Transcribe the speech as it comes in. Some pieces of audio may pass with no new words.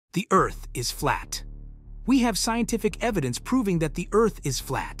The Earth is flat. We have scientific evidence proving that the Earth is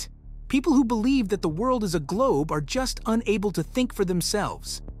flat. People who believe that the world is a globe are just unable to think for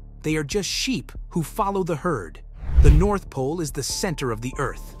themselves. They are just sheep who follow the herd. The North Pole is the center of the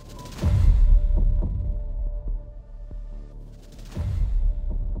Earth.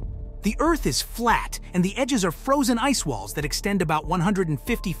 The Earth is flat, and the edges are frozen ice walls that extend about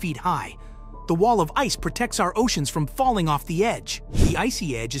 150 feet high. The wall of ice protects our oceans from falling off the edge. The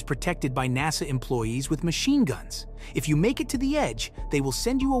icy edge is protected by NASA employees with machine guns. If you make it to the edge, they will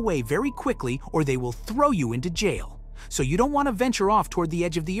send you away very quickly or they will throw you into jail. So you don't want to venture off toward the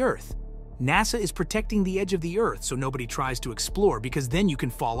edge of the Earth. NASA is protecting the edge of the Earth so nobody tries to explore, because then you can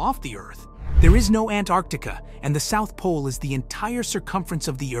fall off the Earth. There is no Antarctica, and the South Pole is the entire circumference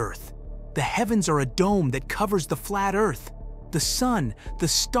of the Earth. The heavens are a dome that covers the flat Earth. The sun, the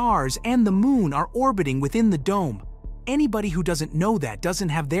stars, and the moon are orbiting within the dome. Anybody who doesn't know that doesn't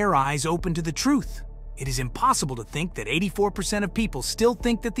have their eyes open to the truth. It is impossible to think that 84% of people still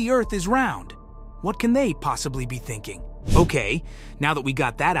think that the Earth is round. What can they possibly be thinking? Okay, now that we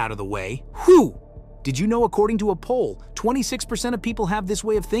got that out of the way, whew! Did you know, according to a poll, 26% of people have this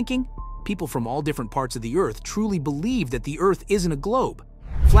way of thinking? People from all different parts of the Earth truly believe that the Earth isn't a globe.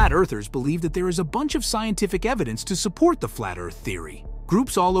 Flat Earthers believe that there is a bunch of scientific evidence to support the Flat Earth theory.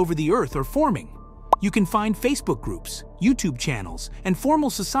 Groups all over the Earth are forming. You can find Facebook groups, YouTube channels, and formal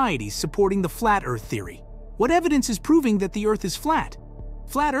societies supporting the Flat Earth theory. What evidence is proving that the Earth is flat?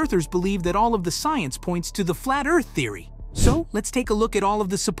 Flat Earthers believe that all of the science points to the Flat Earth theory. So let's take a look at all of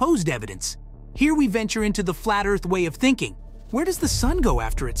the supposed evidence. Here we venture into the Flat Earth way of thinking. Where does the sun go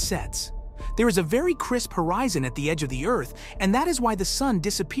after it sets? There is a very crisp horizon at the edge of the Earth, and that is why the sun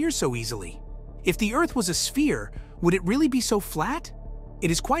disappears so easily. If the Earth was a sphere, would it really be so flat?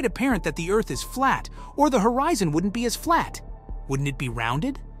 It is quite apparent that the Earth is flat, or the horizon wouldn't be as flat. Wouldn't it be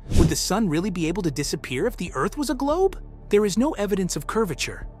rounded? Would the sun really be able to disappear if the Earth was a globe? There is no evidence of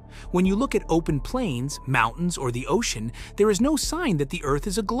curvature. When you look at open plains, mountains, or the ocean, there is no sign that the Earth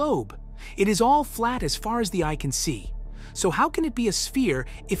is a globe. It is all flat as far as the eye can see. So how can it be a sphere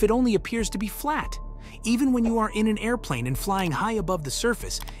if it only appears to be flat? Even when you are in an airplane and flying high above the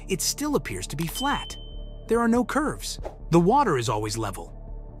surface, it still appears to be flat. There are no curves. The water is always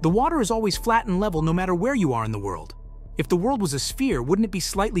level. The water is always flat and level no matter where you are in the world. If the world was a sphere, wouldn't it be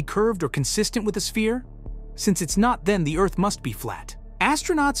slightly curved or consistent with a sphere? Since it's not, then the Earth must be flat.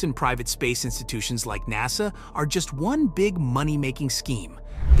 Astronauts and private space institutions like NASA are just one big money-making scheme.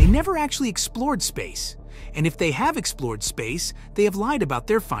 They never actually explored space. And if they have explored space, they have lied about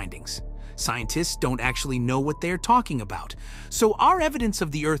their findings. Scientists don't actually know what they're talking about. So our evidence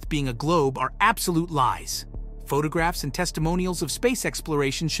of the Earth being a globe are absolute lies. Photographs and testimonials of space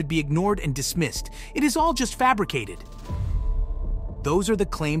exploration should be ignored and dismissed. It is all just fabricated. Those are the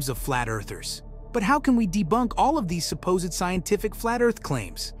claims of flat earthers. But how can we debunk all of these supposed scientific flat Earth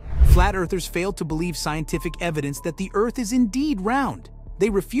claims? Flat earthers fail to believe scientific evidence that the Earth is indeed round. They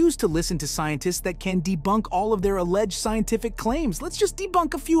refuse to listen to scientists that can debunk all of their alleged scientific claims. Let's just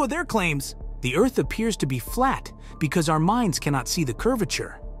debunk a few of their claims. The Earth appears to be flat because our minds cannot see the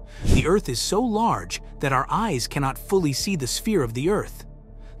curvature. The Earth is so large that our eyes cannot fully see the sphere of the Earth.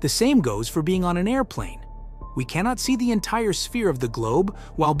 The same goes for being on an airplane. We cannot see the entire sphere of the globe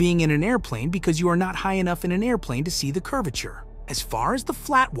while being in an airplane because you are not high enough in an airplane to see the curvature. As far as the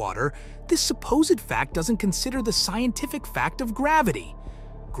flat water, this supposed fact doesn't consider the scientific fact of gravity.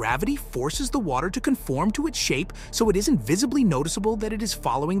 Gravity forces the water to conform to its shape so it isn't visibly noticeable that it is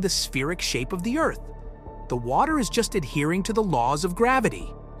following the spheric shape of the Earth. The water is just adhering to the laws of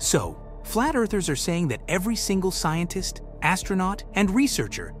gravity. So, flat earthers are saying that every single scientist, astronaut, and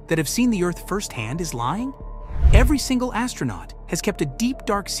researcher that have seen the Earth firsthand is lying? Every single astronaut has kept a deep,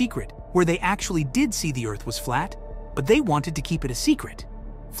 dark secret where they actually did see the Earth was flat, but they wanted to keep it a secret.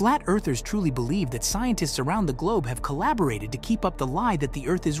 Flat earthers truly believe that scientists around the globe have collaborated to keep up the lie that the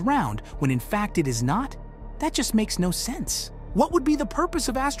Earth is round when in fact it is not? That just makes no sense. What would be the purpose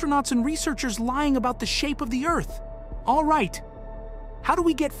of astronauts and researchers lying about the shape of the Earth? All right. How do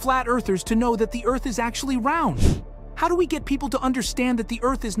we get flat earthers to know that the Earth is actually round? How do we get people to understand that the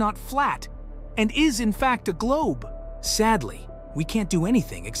Earth is not flat and is in fact a globe? Sadly, we can't do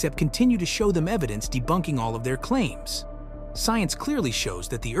anything except continue to show them evidence debunking all of their claims. Science clearly shows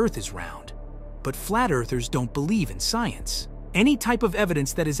that the Earth is round, but flat earthers don't believe in science. Any type of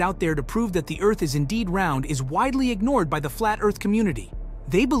evidence that is out there to prove that the Earth is indeed round is widely ignored by the flat Earth community.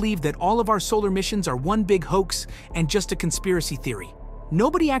 They believe that all of our solar missions are one big hoax and just a conspiracy theory.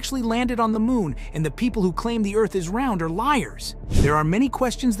 Nobody actually landed on the moon, and the people who claim the Earth is round are liars. There are many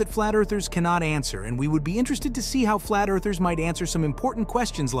questions that flat earthers cannot answer, and we would be interested to see how flat earthers might answer some important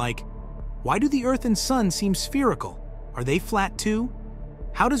questions like, why do the Earth and Sun seem spherical? Are they flat too?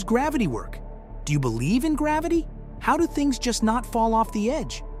 How does gravity work? Do you believe in gravity? How do things just not fall off the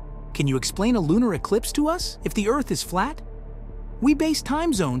edge? Can you explain a lunar eclipse to us if the Earth is flat? We base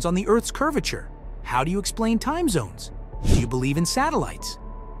time zones on the Earth's curvature. How do you explain time zones? Do you believe in satellites?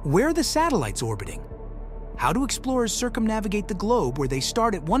 Where are the satellites orbiting? How do explorers circumnavigate the globe where they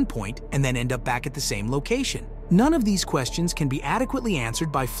start at one point and then end up back at the same location? None of these questions can be adequately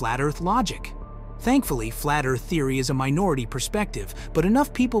answered by flat Earth logic. Thankfully, flat Earth theory is a minority perspective, but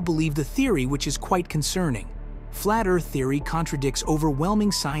enough people believe the theory, which is quite concerning. Flat Earth theory contradicts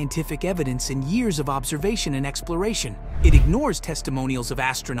overwhelming scientific evidence and years of observation and exploration. It ignores testimonials of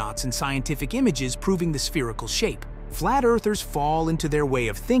astronauts and scientific images proving the spherical shape. Flat earthers fall into their way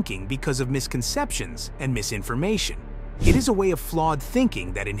of thinking because of misconceptions and misinformation. It is a way of flawed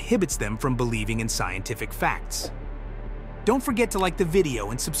thinking that inhibits them from believing in scientific facts. Don't forget to like the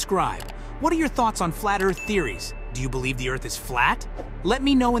video and subscribe. What are your thoughts on flat Earth theories? Do you believe the Earth is flat? Let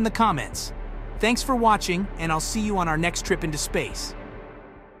me know in the comments. Thanks for watching, and I'll see you on our next trip into space.